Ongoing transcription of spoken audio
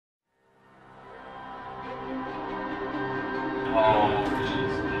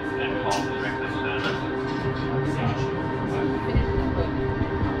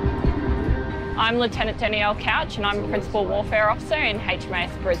I'm Lieutenant Danielle Couch and I'm a Principal Warfare Officer in HMAS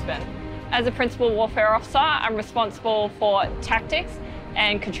Brisbane. As a Principal Warfare Officer, I'm responsible for tactics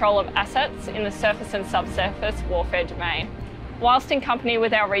and control of assets in the surface and subsurface warfare domain. Whilst in company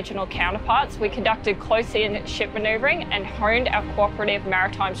with our regional counterparts, we conducted close-in ship manoeuvring and honed our cooperative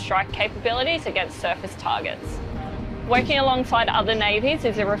maritime strike capabilities against surface targets. Working alongside other navies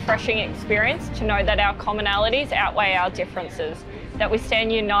is a refreshing experience to know that our commonalities outweigh our differences, that we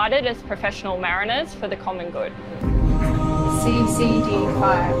stand united as professional mariners for the common good.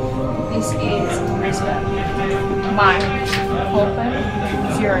 CCD5, this is Brisbane. Mike, open,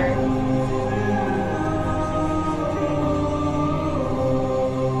 0.